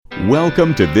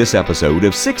Welcome to this episode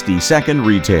of 60 Second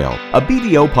Retail, a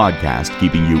BDO podcast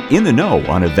keeping you in the know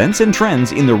on events and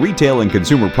trends in the retail and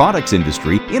consumer products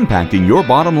industry impacting your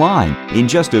bottom line in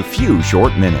just a few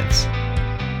short minutes.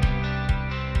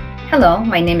 Hello,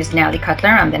 my name is Natalie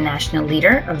Cutler. I'm the National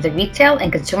Leader of the Retail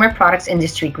and Consumer Products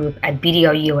Industry Group at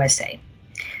BDO USA.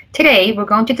 Today, we're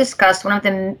going to discuss one of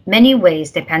the many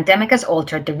ways the pandemic has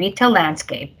altered the retail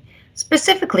landscape,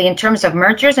 specifically in terms of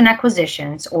mergers and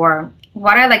acquisitions, or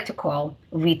what I like to call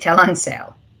retail on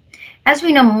sale. As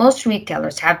we know, most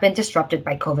retailers have been disrupted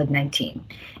by COVID-19,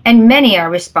 and many are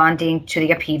responding to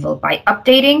the upheaval by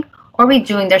updating or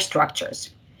redoing their structures.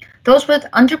 Those with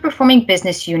underperforming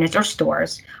business units or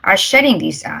stores are shedding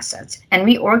these assets and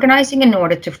reorganizing in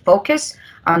order to focus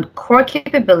on core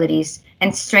capabilities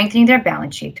and strengthening their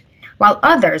balance sheet, while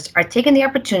others are taking the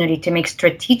opportunity to make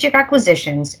strategic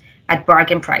acquisitions at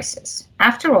bargain prices.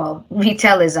 After all,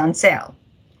 retail is on sale.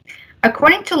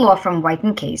 According to law firm White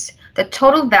 & Case, the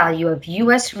total value of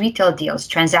U.S. retail deals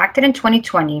transacted in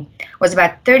 2020 was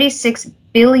about $36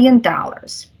 billion.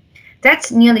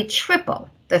 That's nearly triple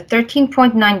the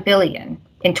 $13.9 billion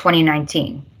in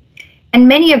 2019. And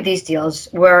many of these deals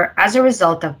were as a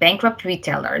result of bankrupt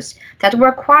retailers that were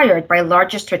acquired by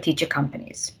larger strategic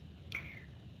companies.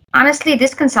 Honestly,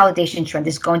 this consolidation trend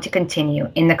is going to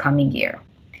continue in the coming year.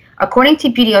 According to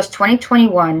BDO's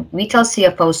 2021 Retail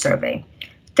CFO Survey,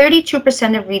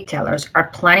 32% of retailers are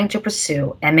planning to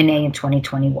pursue M&A in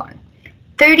 2021.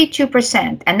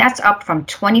 32%, and that's up from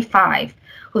 25%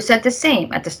 who said the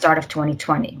same at the start of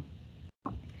 2020.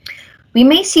 We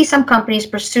may see some companies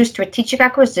pursue strategic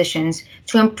acquisitions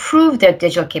to improve their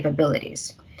digital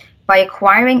capabilities by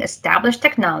acquiring established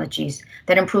technologies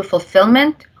that improve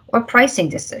fulfillment or pricing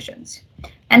decisions.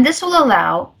 And this will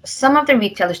allow some of the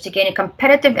retailers to gain a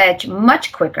competitive edge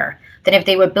much quicker than if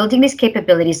they were building these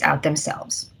capabilities out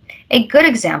themselves. A good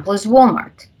example is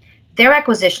Walmart. Their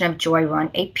acquisition of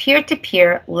Joyrun, a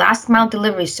peer-to-peer last-mile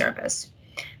delivery service,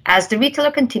 as the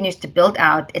retailer continues to build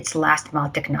out its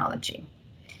last-mile technology.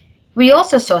 We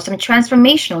also saw some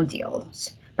transformational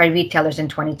deals by retailers in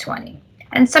 2020.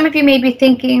 And some of you may be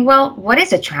thinking, well, what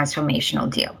is a transformational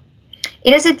deal?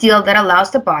 It is a deal that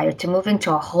allows the buyer to move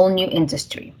into a whole new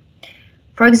industry.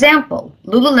 For example,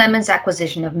 Lululemon's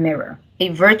acquisition of Mirror, a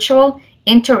virtual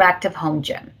interactive home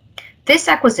gym. This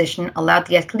acquisition allowed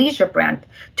the athleisure brand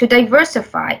to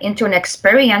diversify into an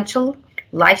experiential,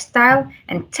 lifestyle,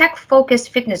 and tech-focused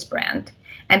fitness brand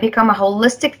and become a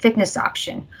holistic fitness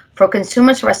option for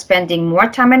consumers who are spending more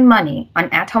time and money on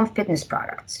at-home fitness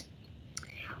products.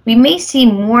 We may see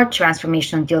more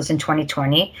transformational deals in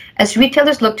 2020 as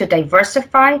retailers look to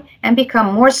diversify and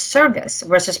become more service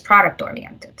versus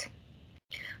product-oriented.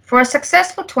 For a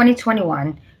successful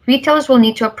 2021, retailers will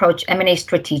need to approach M&A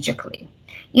strategically.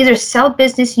 Either sell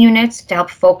business units to help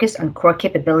focus on core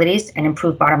capabilities and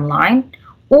improve bottom line,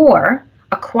 or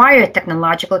acquire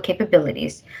technological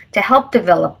capabilities to help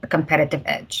develop a competitive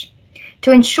edge.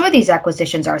 To ensure these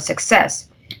acquisitions are a success,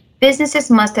 businesses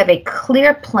must have a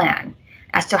clear plan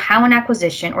as to how an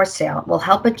acquisition or sale will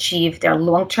help achieve their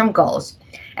long-term goals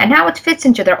and how it fits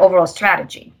into their overall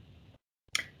strategy.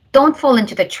 Don't fall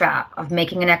into the trap of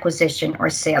making an acquisition or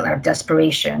sale out of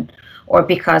desperation or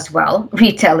because, well,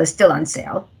 retail is still on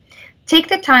sale. Take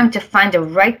the time to find the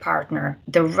right partner,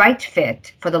 the right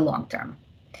fit for the long term.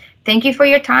 Thank you for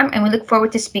your time, and we look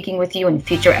forward to speaking with you in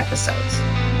future episodes.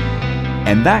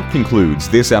 And that concludes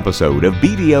this episode of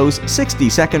BDO's 60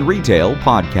 Second Retail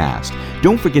podcast.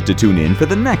 Don't forget to tune in for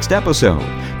the next episode.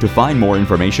 To find more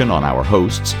information on our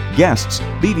hosts, guests,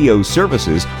 BDO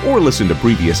services, or listen to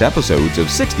previous episodes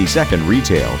of 60 Second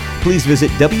Retail, please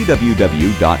visit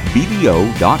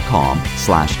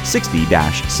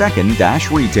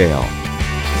www.bdo.com/60-second-retail.